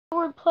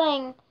We're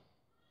playing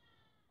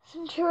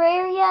some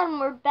Terraria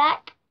and we're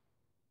back.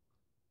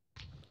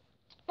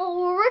 Well,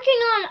 we're working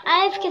on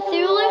Eye of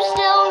Cthulhu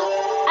still.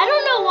 I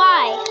don't know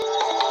why.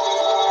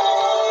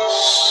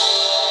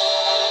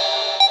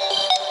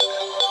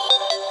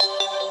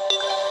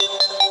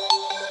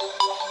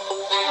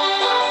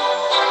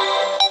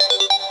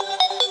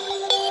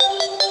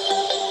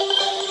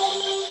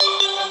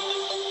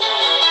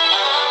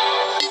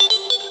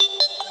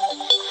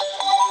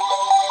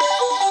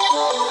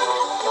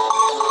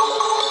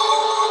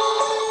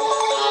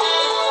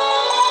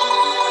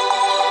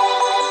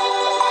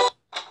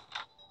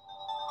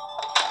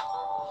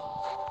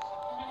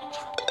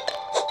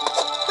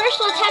 First,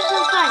 let's have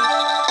some fun.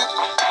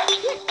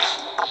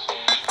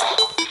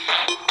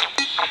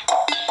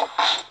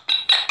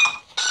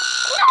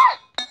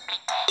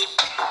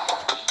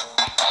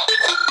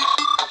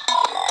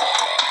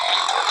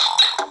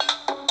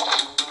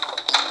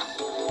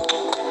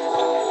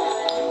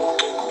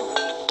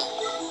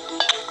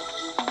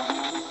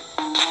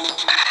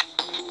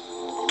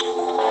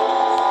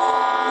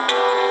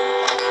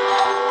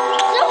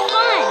 So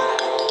fun.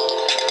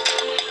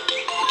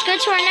 Let's go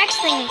to our next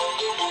thing.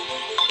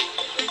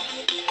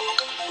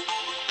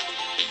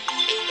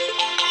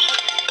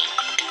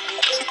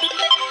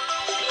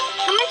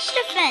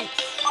 Defense.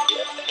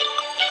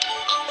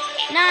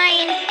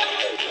 9.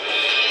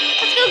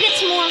 Let's go get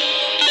some more.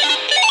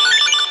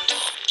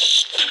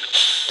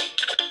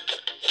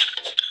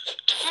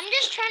 I'm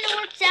just trying to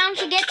work down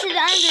to get to the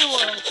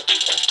underworld.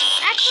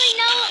 Actually,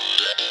 no.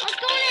 Let's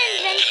go on an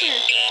adventure.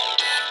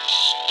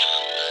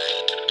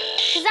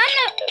 Cause I'm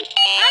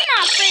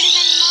not afraid of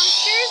any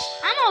monsters.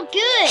 I'm all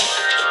good.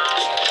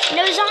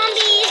 No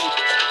zombies.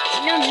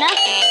 No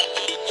nothing.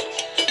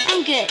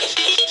 I'm good.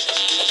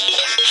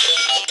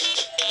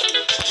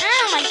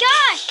 Oh my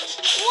gosh!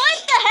 What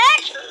the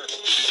heck?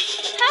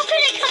 How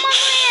could it come on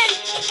land?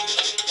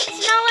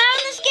 It's not allowed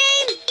in this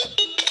game?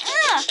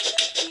 Ugh!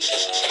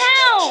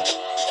 How?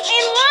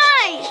 And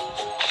why?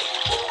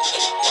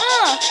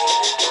 Ugh!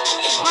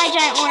 My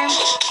giant worm.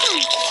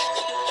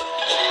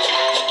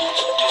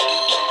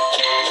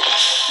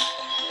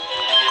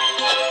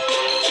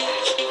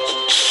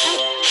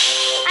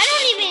 I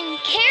don't even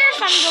care if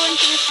I'm going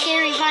to the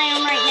scary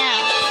biome right now.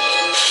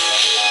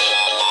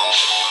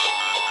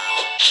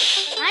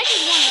 I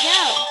just want to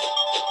go.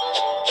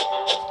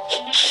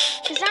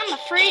 Because I'm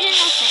afraid of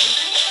nothing.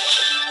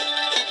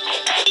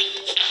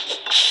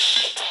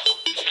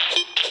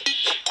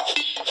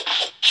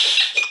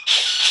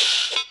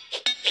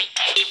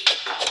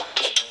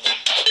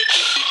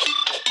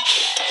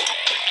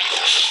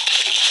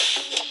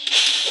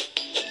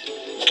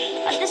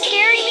 Let the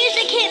scary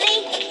music hit me.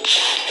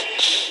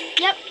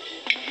 Yep.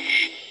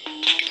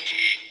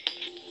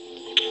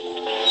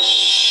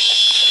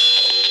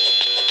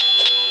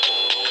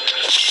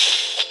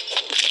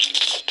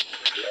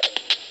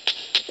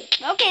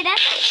 Okay,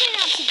 that's actually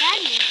not too bad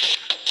music.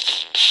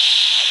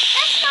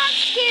 That's not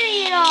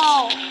scary at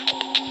all.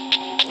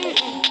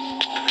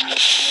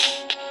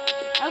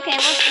 Okay,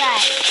 what's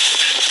that?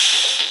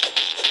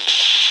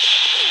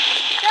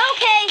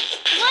 Okay,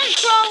 blood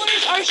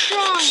crawlers are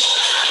strong.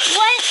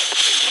 What?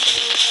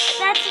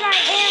 That's what I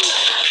am.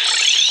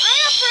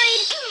 I'm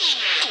afraid.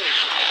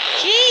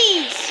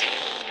 Jeez.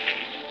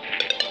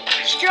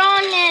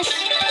 Strongness.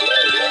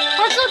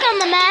 Let's look on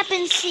the map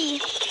and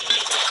see.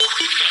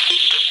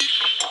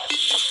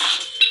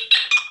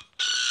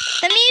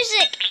 The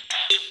music!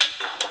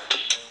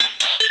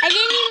 I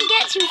didn't even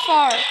get too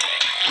far.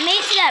 I made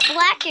it to that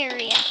black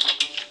area.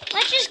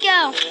 Let's just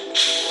go.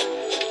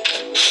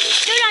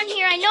 Let's go down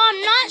here. I know I'm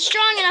not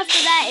strong enough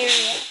for that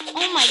area.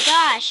 Oh my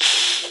gosh.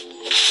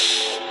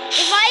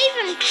 If I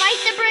even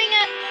fight the brain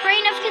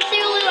of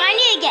Cthulhu, I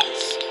need to get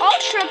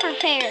ultra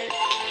prepared.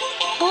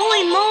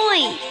 Holy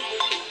moly.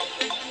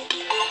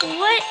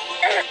 What?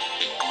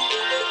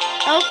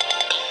 Oh,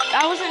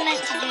 I wasn't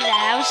meant to do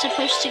that. I was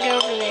supposed to go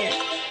over there.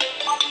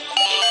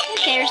 Who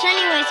cares?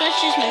 Anyways, let's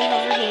just move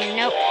over here.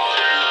 Nope.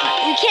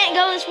 We can't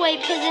go this way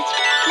because it's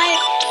my...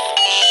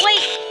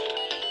 Wait.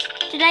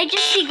 Did I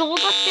just see gold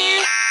up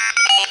there?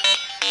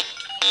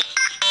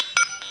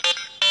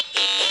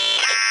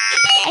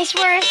 I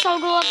swear I saw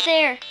gold up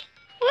there.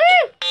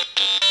 Woo!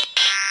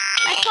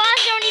 My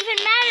claws don't even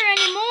matter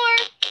anymore.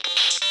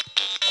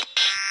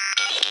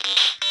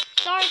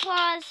 Sorry,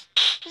 claws.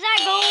 Was that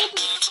gold?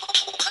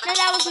 No,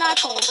 that was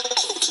not gold.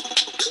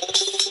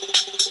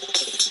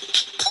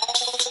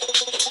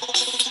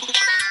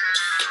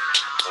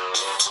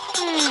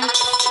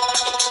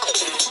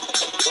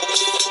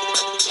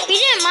 We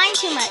didn't mind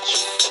too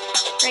much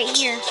right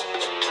here.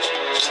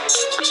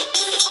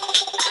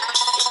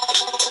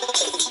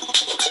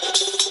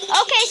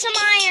 Okay, some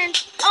iron.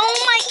 Oh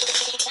my,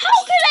 how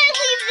could I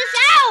leave this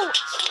out?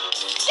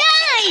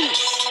 Guys,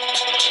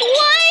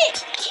 what?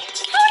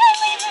 How did I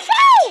leave this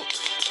out?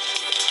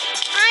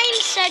 I'm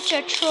such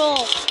a troll.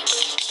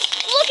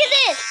 Look at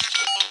this.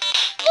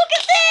 Look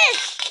at this.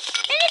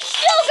 And it's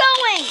still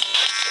going.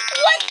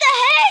 What the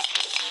heck?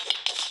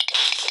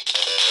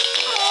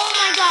 Oh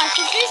my gosh,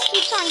 if this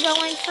keeps on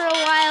going for a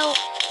while,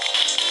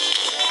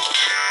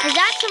 Is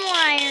that some more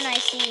iron I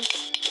see?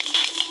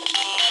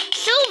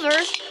 Silver?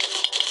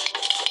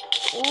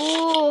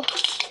 Ooh.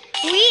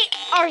 We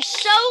are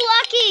so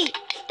lucky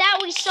that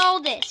we saw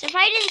this. If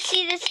I didn't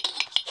see this...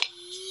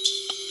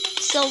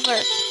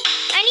 Silver.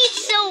 I need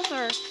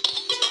silver.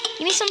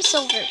 Give me some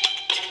silver.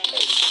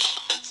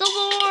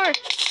 Silver!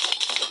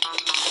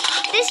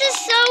 This is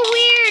so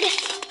weird.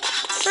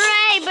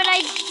 Hooray, but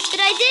I did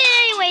it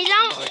anyways. I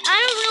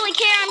don't really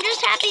care. I'm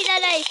just happy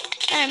that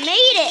I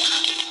made it.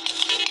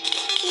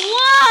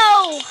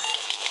 Whoa!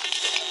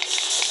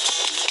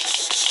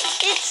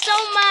 It's so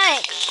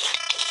much.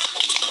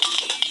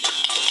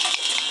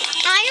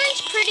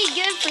 Iron's pretty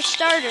good for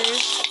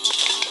starters.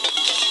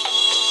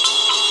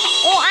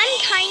 Well, I'm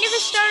kind of a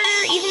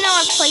starter, even though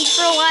I've played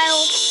for a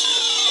while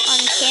on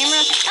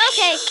camera.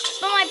 Okay,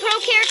 but my pro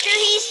character,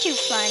 he's too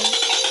fun.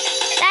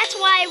 That's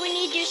why we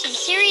need to do some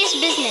serious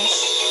business.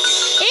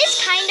 It is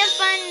kind of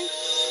fun,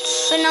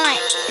 but not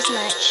as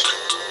much.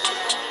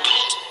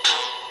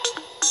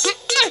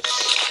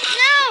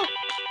 No!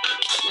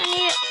 I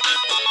need it.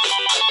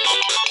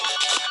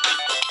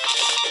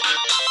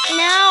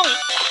 No!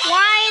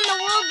 Why in the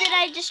world did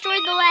I destroy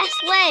the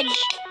last ledge?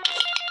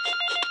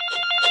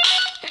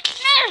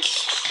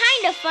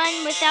 Kind of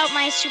fun without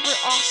my super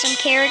awesome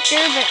character,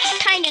 but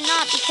kind of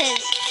not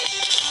because,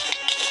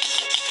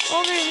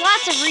 well, there's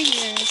lots of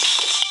reasons.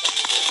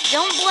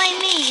 Don't blame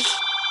me.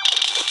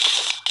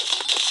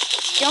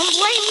 Don't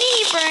blame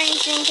me for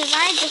anything, because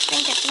I just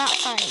think it's not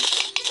fun.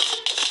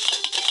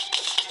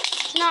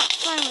 It's not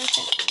fun with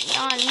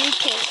a new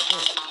character.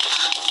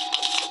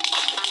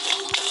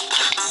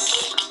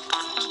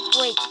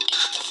 Wait.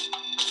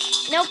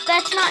 Nope,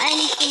 that's not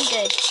anything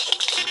good.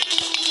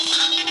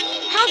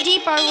 How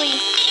deep are we?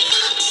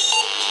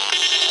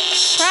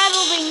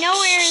 Probably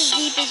nowhere as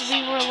deep as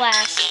we were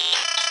last.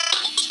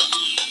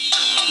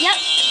 Yep.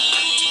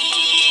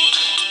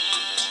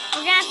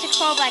 We're gonna have to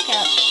crawl back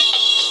up.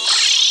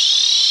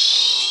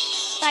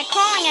 By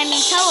crawling, I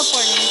mean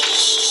teleporting.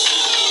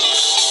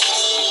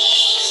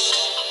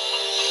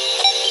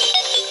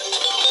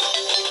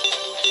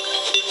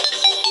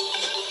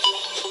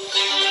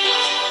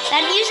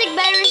 That music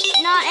better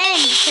not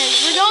end, because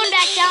we're going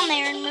back down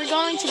there and we're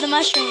going to the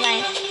mushroom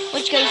land,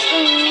 which goes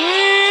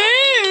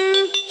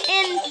ooh,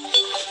 and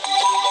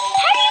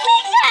how do you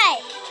make that?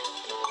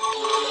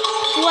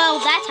 Well,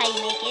 that's how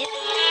you make it.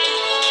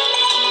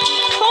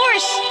 Of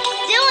course,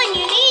 Dylan,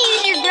 you need to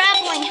use your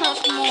grappling hook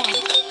more.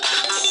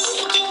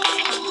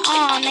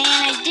 Aw, man,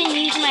 I didn't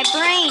use my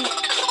brain.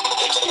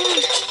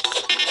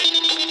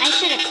 I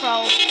should have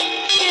crawled.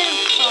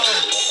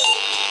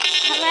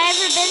 Have I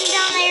ever been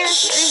down there, or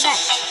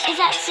is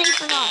that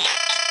safe or not?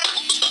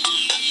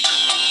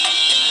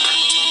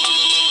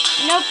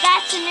 Nope,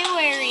 that's a new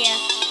area.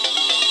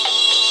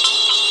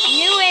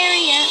 New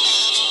area.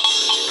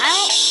 I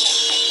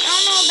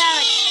don't know about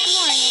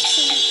exploring it,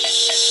 'cause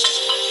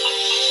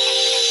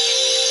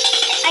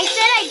I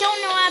said I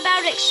don't know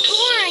about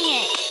exploring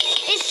it.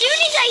 As soon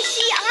as I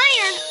see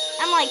iron,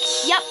 I'm like,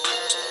 yep.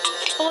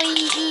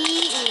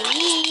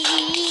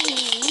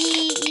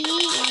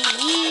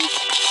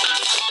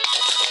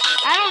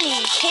 I don't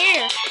even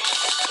care.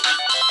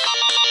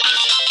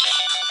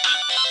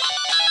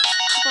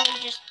 But we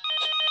just...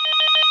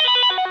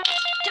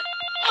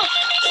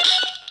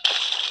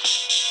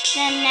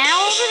 Then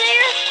now over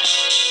there?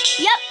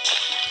 Yep.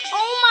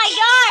 Oh my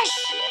gosh!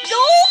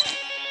 Gold?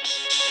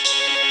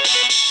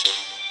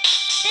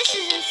 This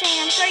is insane.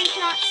 I'm sorry you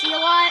cannot see a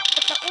lot,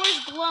 but the ore is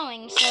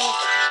glowing, so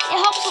it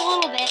helps a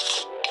little bit.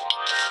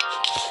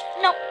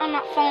 Nope, I'm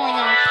not falling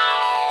off.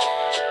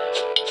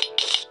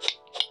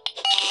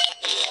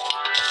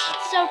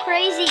 It's so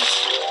crazy.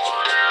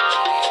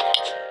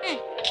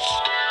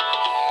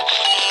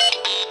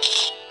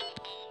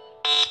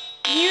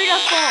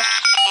 Beautiful.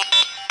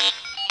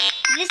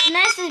 This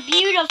mess is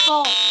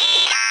beautiful.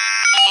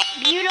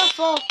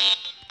 Beautiful.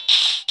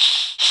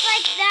 It's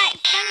like that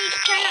funny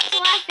Turn Up to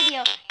Laugh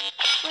video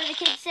where the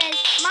kid says,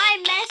 my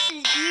mess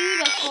is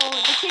beautiful.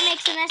 The kid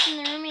makes a mess in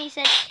the room and he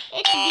says,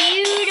 it's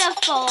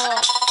beautiful.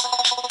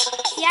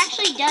 He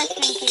actually does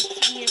think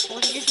it's beautiful.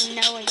 He doesn't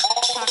know what he's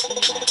talking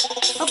about.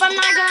 Hope I'm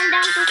not going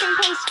down to the same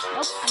place.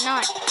 Nope, I'm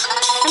not.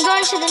 I'm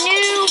going to the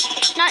new,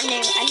 not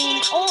new, I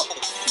mean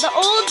the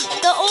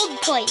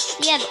old place.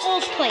 Yeah, the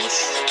old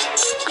place.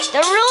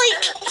 They're really,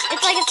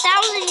 it's like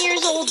 1,000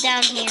 years old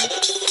down here.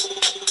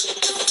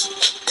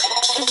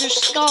 Because they're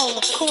skulls,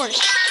 of course.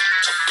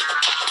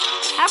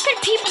 How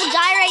could people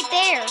die right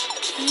there?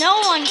 No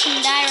one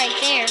can die right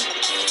there.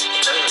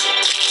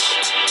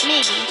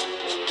 Maybe.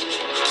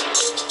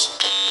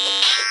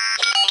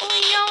 Well,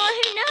 you know what?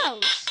 Who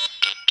knows?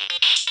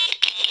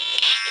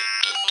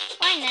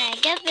 Why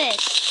not? Get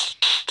this.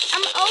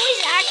 I'm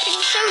always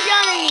acting so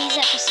dumb in these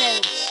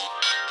episodes.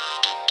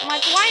 I'm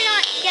like, why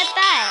not get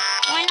that?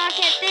 Why not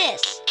get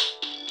this?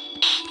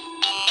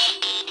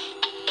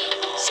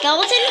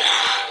 Skeleton?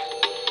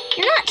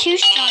 You're not too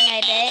strong,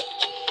 I bet.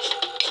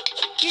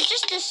 You're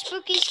just a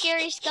spooky,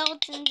 scary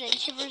skeleton that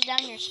shivers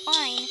down your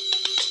spine.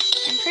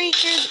 I'm pretty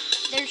sure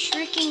their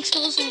shrieking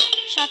skulls and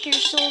shock your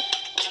soul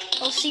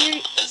will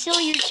seal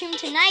your tomb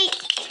tonight.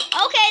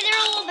 Okay,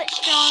 they're a little bit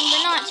strong,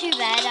 but not too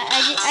bad.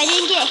 I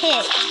didn't get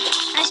hit.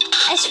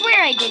 I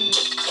swear I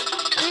didn't.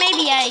 Or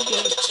maybe I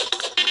did.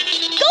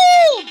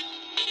 Gold!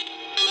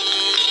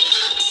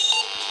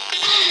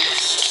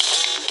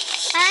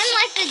 I'm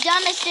like the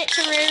dumbest at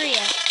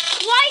Terraria.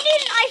 Why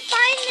didn't I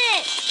find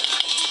this?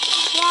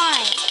 Why?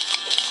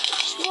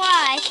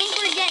 Why? I think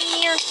we're getting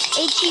near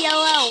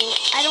HELL.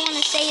 I don't want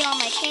to say it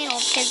on my channel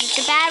because it's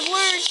a bad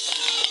word.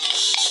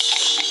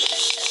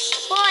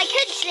 Well, I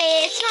could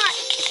say it. It's not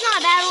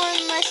a bad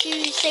word unless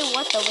you say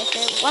what the with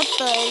it. What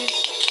the is.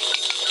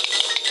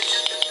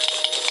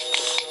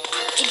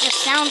 It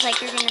just sounds like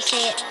you're gonna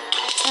say it.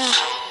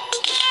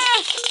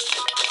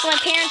 So my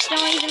parents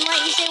don't even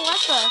let you say what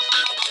the.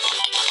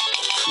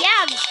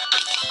 Yeah,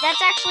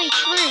 that's actually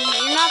true.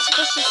 You're not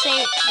supposed to say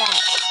that.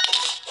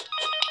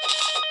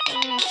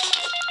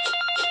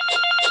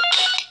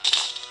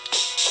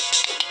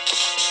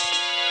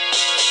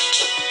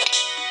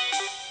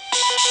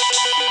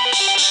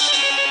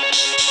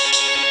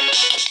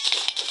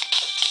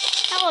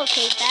 Hello,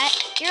 cave bat.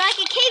 You're like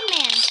a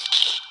caveman.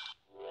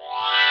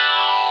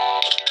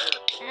 Ow.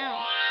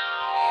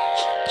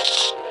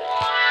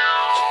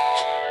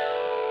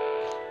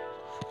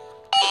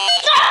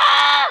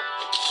 Ah!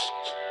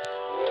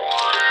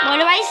 What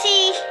do I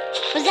see?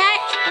 What's that?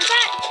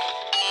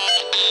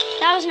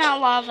 That was not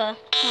lava.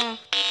 Huh.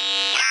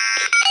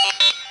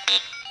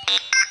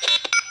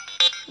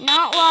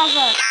 Not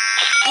lava.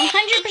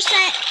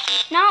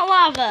 100% not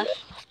lava.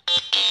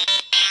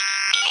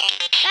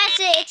 That's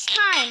it. It's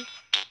time.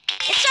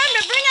 It's time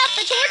to bring out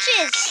the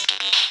torches.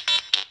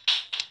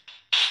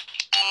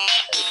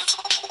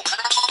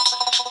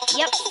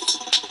 Yep.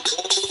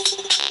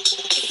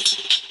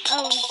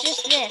 Oh, it's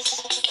just this.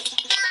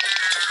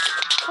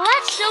 Well,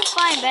 that's still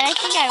fine, but I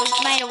think I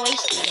might have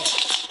wasted it.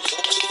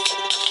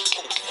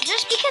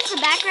 Just because of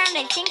the background,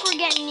 I think we're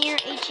getting near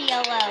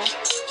HELL.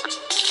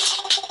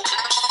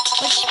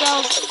 Which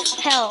spells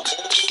hell.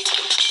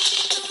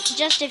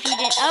 Just if you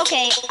didn't.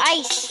 Okay,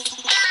 ice.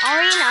 Are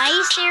we in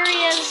ice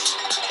areas?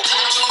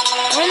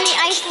 We're in the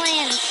ice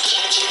lands.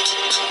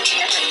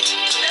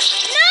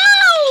 No!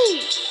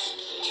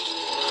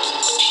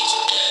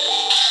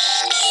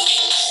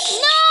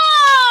 No!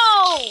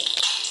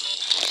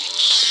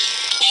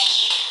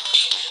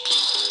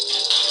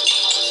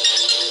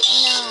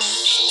 No.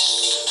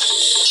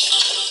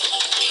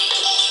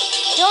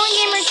 Dylan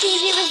Gamer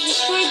TV was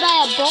destroyed by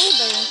a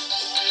boulder.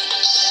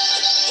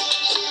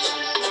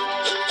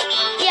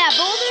 Yeah,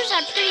 boulders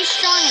are pretty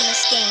strong in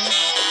this game.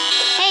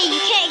 Hey, you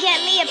can't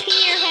get me up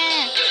here,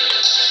 huh?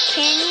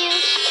 Can you?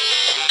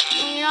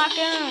 You're not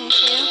going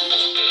to.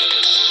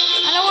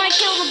 I don't want to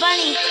kill the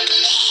bunny.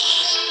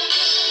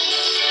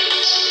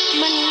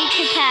 Bunny, you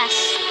could pass.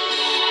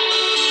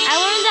 I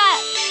learned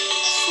that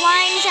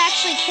slimes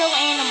actually kill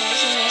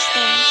animals in this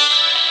game.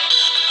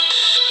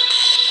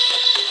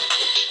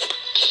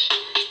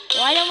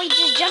 Why don't we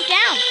just jump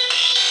down?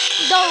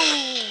 Go!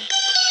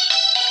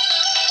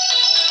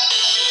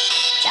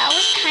 That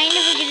was kind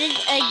of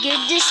a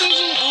good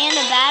decision and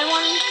a bad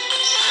one.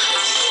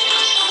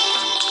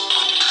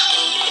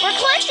 We're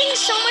collecting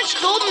so much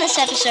gold in this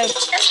episode.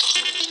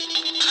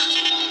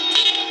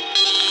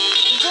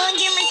 Dylan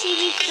Gamer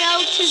TV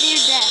fell to their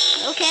death.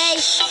 Okay?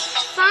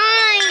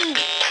 Fine.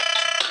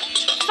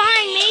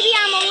 Fine, maybe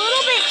I'm a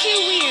little bit too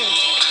weird.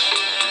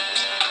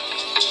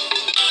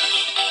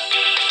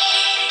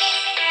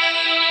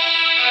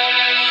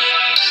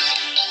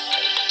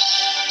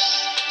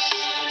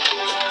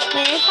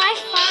 But if I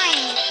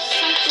find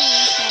something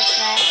like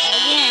that,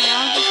 again,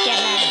 I'll just get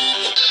mad.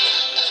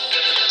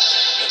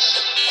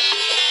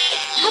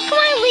 How come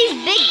I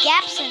leave big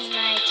gaps in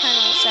my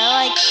tunnels?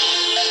 I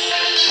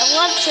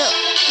love to,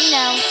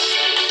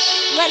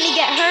 let me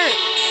get hurt.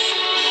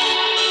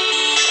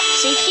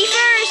 Safety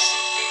first.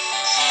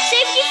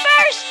 Safety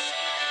first.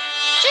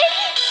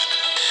 Safety.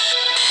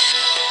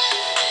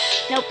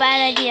 Nope, bad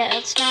idea.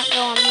 Let's not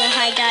go on the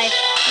high dive.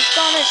 Let's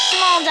go on the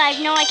small dive.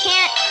 No, I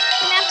can't.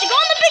 I'm gonna have to go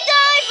on the big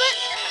dive, but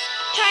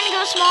I'm trying to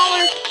go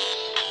smaller.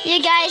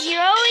 Yeah, guys,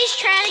 you're always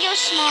trying to go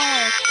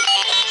smaller.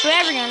 That's what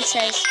everyone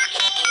says.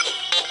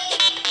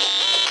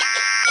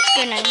 Let's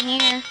go down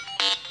here.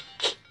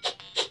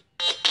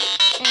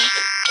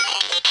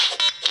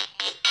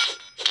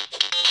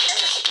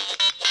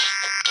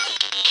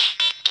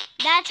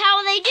 That's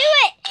how they do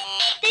it.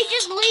 They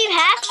just leave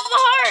half of a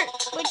heart,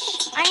 which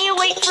I need to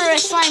wait for a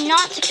slime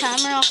not to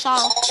come or else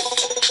I'll...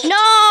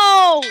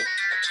 No!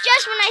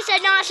 Just when I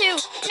said not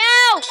to.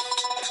 No!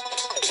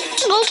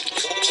 Nope.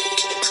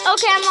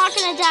 Okay, I'm not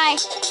gonna die.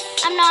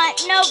 I'm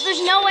not. Nope,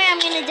 there's no way I'm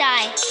gonna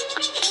die.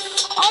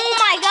 Oh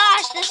my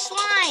gosh, the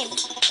slime.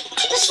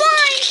 The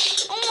slime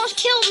almost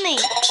killed me.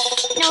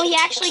 No, he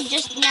actually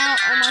just now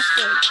almost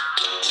did.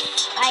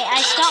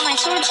 I stopped my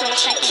sword for a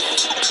second.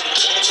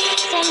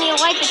 Send me to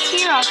wipe a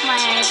tear off my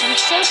eyes. I'm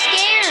so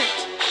scared.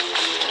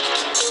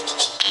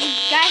 You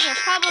guys are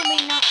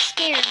probably not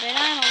scared, but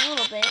I'm a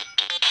little bit.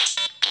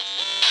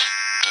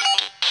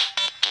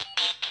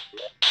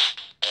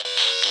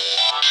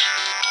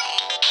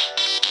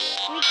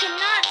 We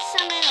cannot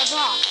summon a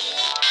boss.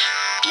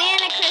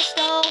 Mana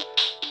crystal.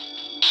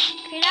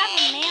 Could have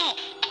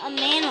a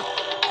mantle.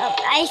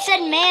 I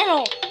said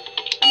mantle.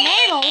 A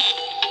mantle?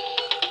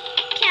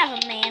 Can't have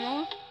a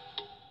mantle.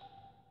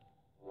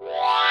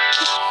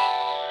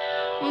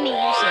 Let me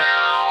use it.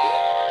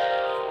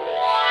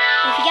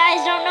 If you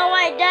guys don't know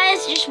what it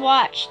does, just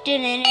watch.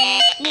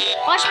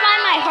 Watch by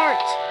my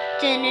heart.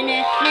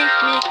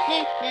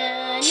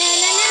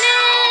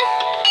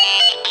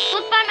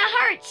 Look by my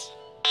hearts.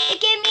 It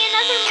gave me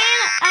another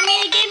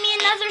it gave me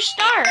another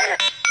star.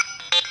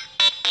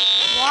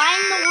 Why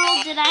in the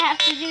world did I have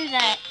to do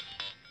that?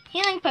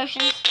 Healing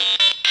potions.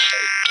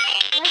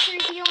 Lesser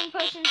healing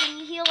potions and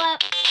you heal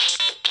up.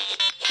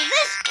 So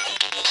this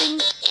thing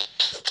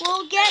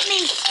will get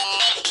me.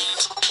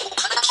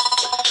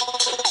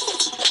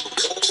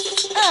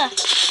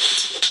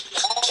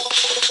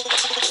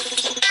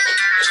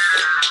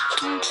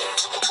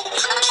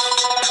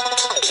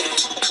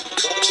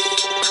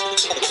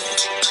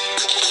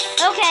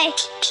 Okay,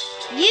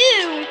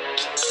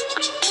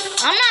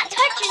 I'm not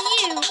touching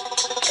you,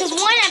 because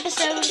one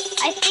episode,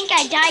 I think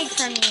I died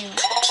from you.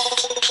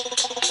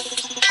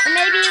 Or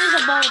maybe it was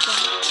a boulder.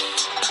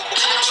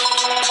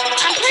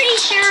 I'm pretty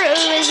sure it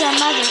was a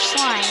mother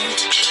slime.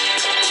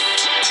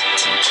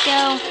 Let's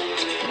go.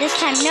 This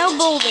time, no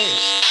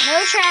boulders.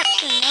 No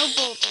traps and no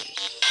boulders.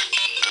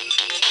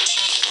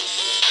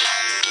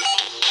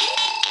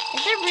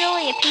 Is there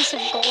really a piece of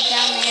gold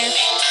down there?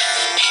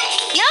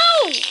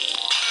 No!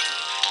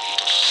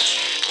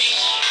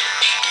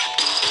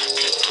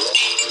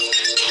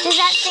 Does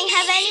that thing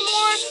have any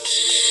more?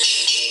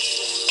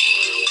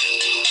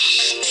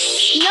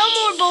 No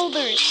more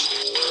boulders.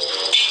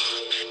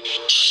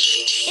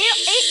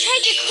 It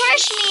tried to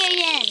crush me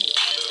again.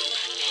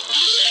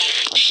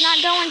 Well, it's not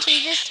going to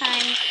this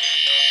time.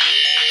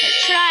 It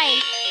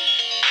tried.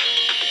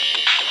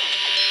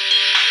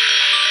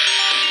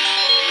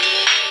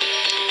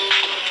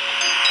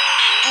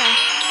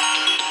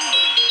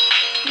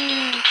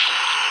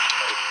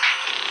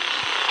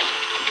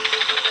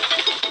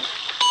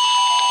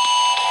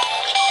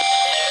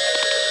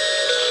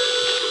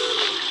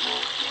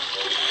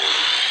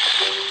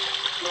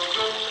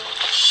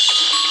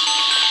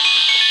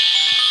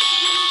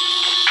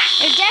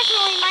 There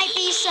definitely might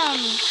be some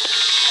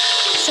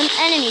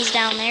enemies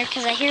down there,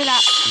 because I hear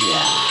that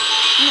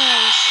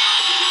noise.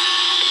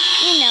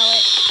 You know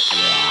it.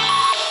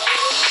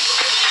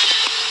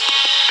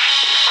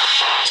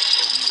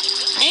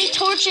 I need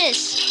torches.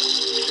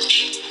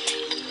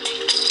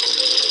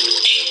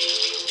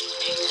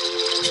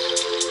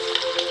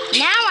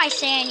 Now I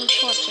say I need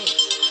torches.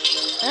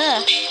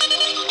 Ugh.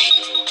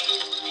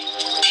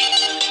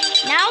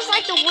 Now's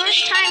like the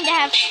worst time to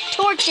have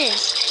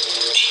torches.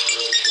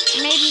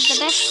 Maybe the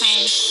best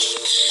time.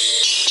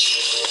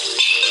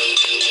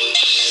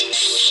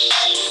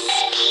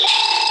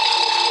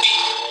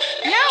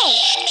 No!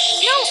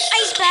 No!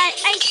 Ice bat!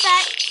 Ice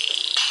bat!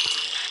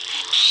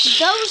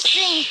 Those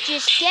things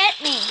just get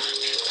me.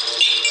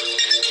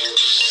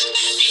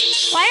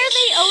 Why are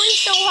they always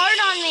so hard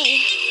on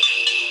me?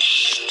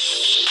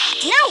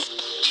 No!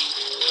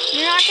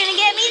 You're not gonna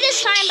get me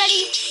this time,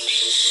 buddy.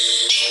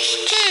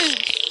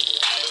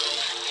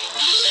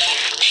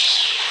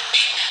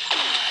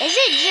 Is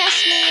it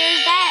just me, or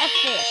is that a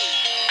fish?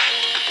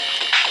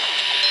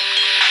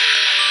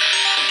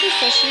 Too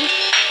fishy.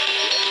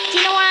 Do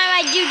you know what I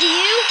might do to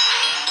you?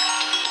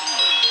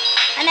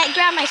 I might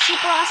grab my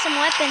super awesome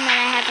weapon that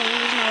I haven't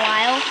used in a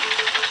while.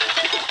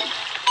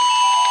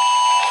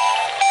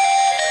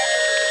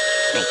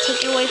 I might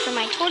take it away from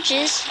my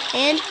torches,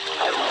 and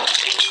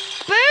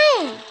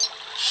boom!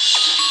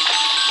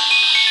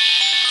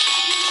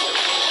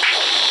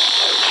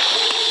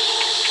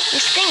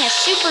 This thing is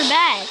super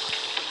bad.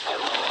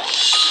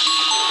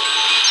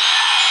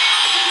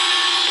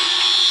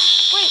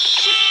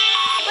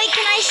 Wait,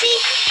 can I see?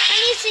 Let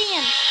me see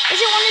him. Is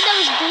it one of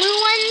those blue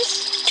ones?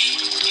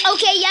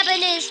 Okay, yep,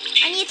 it is.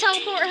 I need to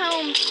teleport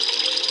home.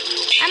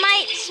 I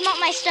might smelt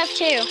my stuff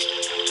too.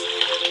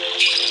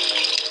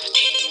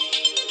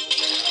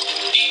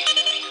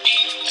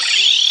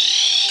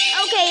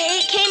 Okay,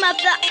 it came up.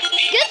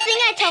 Good thing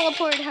I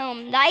teleported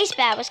home. The ice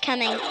bat was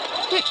coming.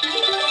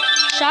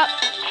 Shop.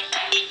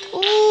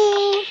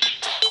 Ooh.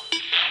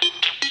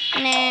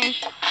 Nah.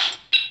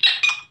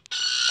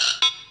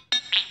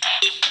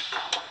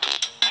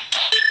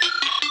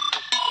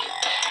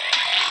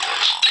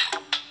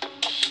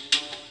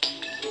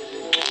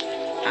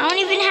 I don't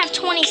even have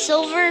 20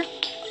 silver.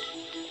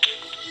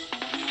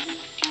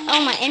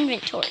 Oh, my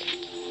inventory.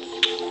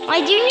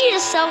 I do need to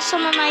sell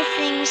some of my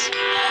things.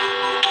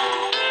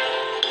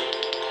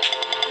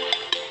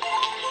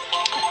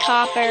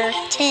 Copper,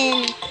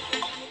 tin,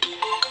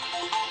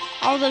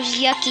 all those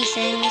yucky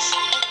things.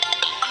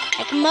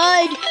 Like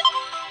mud.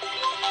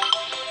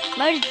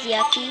 Mud is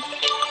yucky.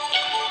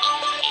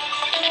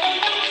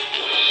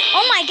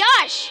 Oh my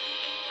gosh!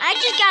 I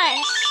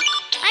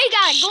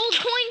got a gold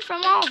coin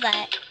from all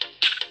that,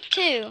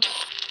 too.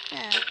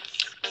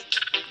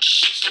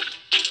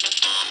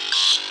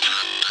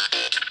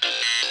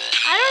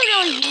 I don't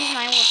really use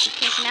my whoopee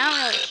cushion. I don't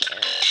really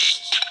care.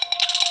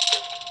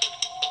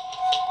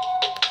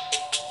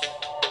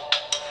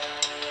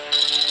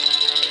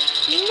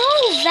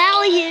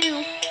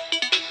 value.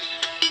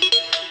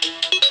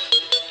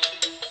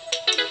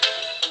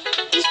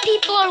 These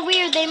people are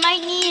weird. They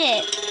might need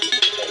it.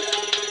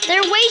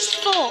 They're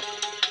wasteful.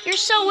 You're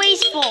so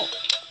wasteful.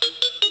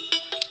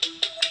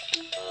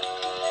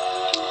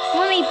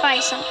 Let me buy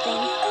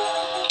something.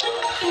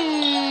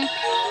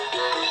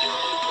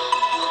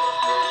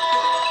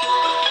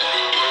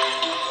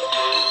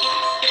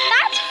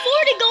 That's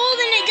 40 gold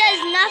and it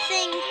does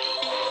nothing.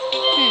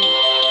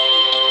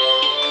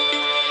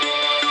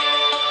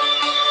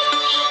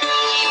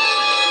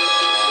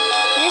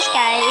 This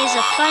guy is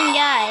a fun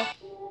guy.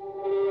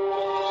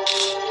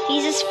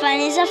 He's as fun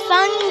as a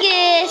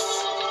fungus.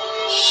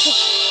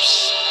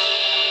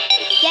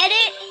 Get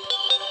it?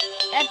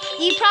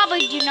 You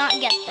probably do not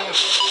get that.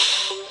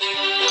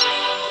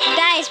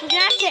 Guys, we're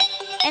gonna have to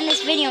end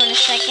this video in a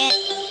second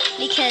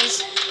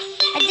because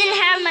I didn't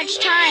have much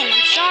time.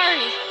 I'm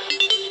sorry.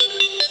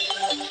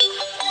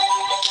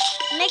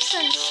 Mix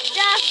some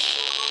stuff.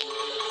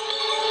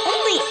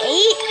 Only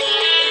 8?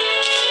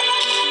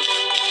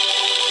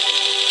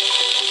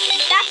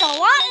 That's a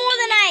lot more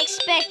than I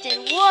expected.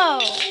 Whoa.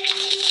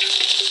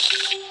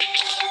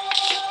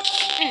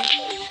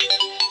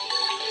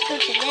 Let's go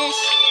to this.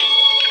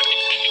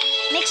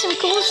 Make some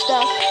cool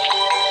stuff.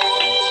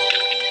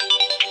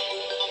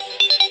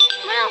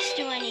 What else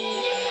do I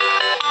need?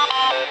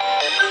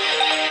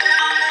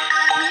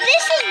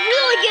 This is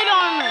really good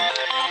armor.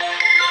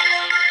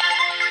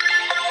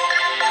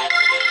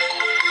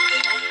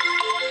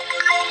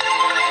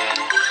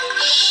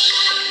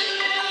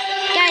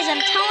 Guys,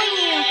 I'm telling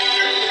you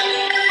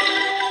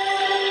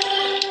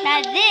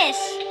that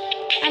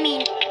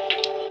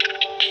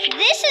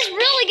this is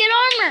really good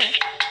armor.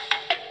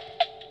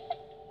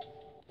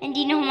 And do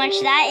you know how much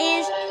that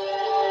is?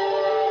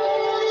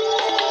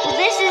 Well,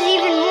 this is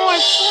even more.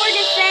 4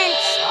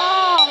 defense.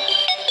 Oh.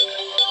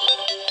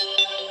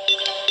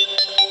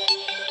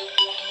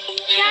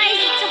 Guys,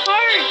 it's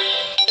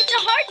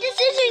a hard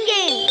decision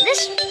game.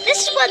 This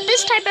is what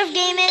this type of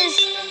game is.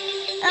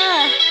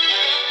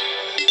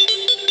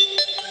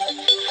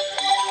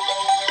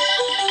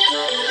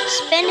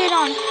 Spend it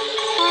on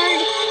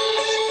hard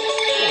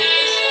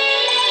things.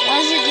 What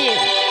does it do?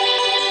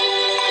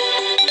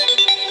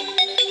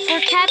 For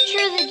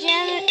capture the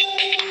gem,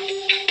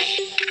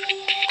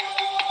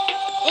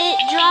 it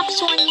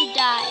drops when you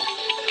die.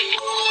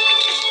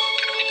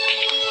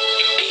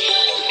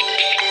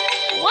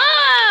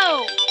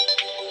 Whoa!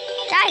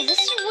 Guys, this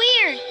is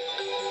weird.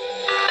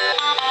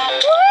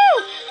 Woo!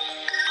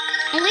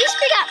 At least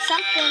we got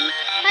something.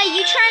 Hey,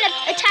 you trying to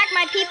attack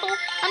my people?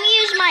 I'm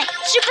gonna use my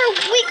super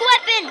weak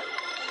weapon,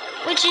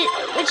 which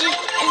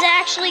is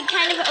actually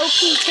kind of OP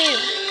too.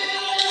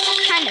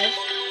 Kind of.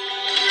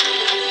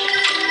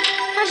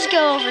 Let's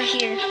go over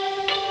here.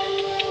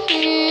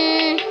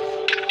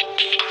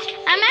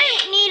 I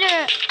might need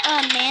a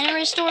mana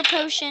restore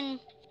potion.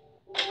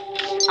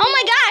 Oh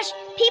my gosh,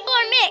 people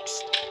are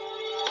mixed.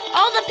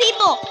 All the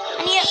people.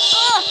 I need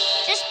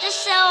just to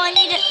sell. I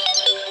need it.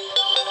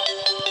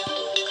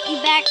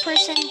 You back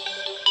person.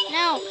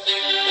 No.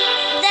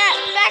 That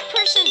back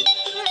person.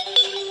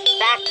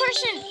 Back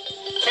person.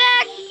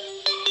 Back.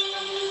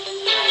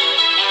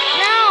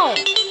 No.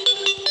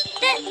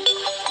 That.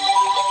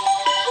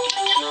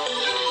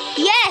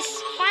 Yes,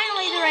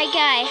 finally the right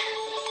guy.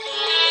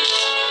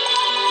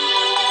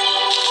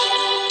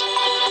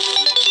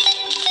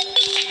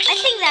 I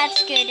think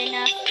that's good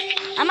enough.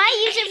 I might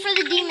use it for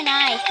the demon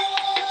eye.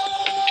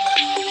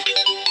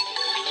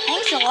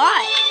 Thanks a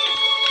lot.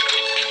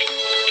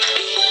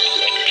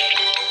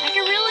 I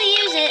could really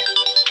use it.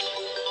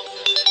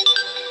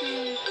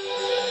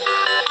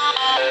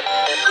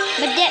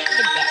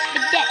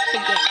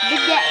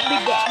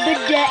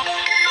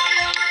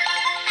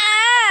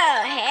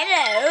 Oh,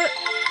 hello.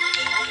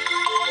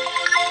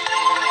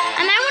 I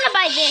might want to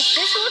buy this.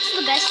 This looks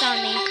the best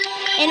on me.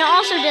 And it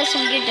also does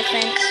some good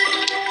defense.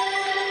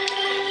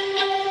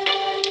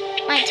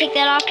 Might take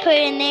that off, put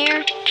it in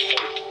there.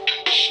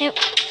 Yep.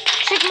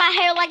 Trick my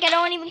hair like I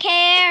don't even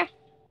care.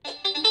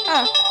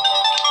 Help,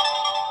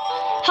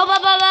 help,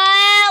 help,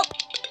 help.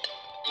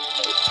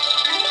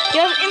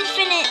 You have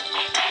infinite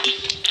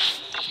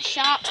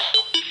shop.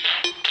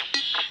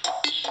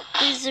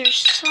 Is there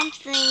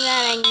something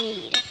that I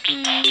need?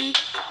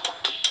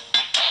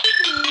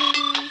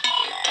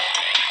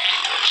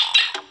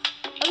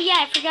 Oh yeah,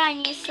 I forgot I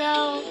need to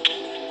sell.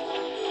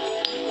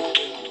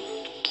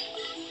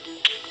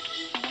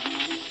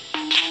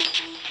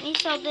 Let me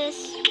sell this.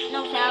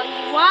 No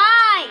value.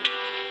 Why?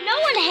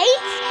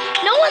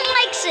 No one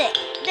likes it.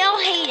 They'll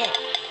hate it.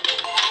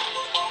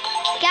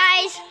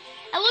 Guys,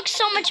 I look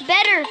so much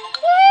better.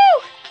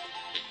 Woo!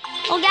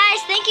 Well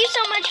guys, thank you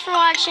so much for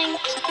watching.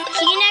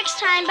 See you next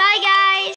time. Bye guys.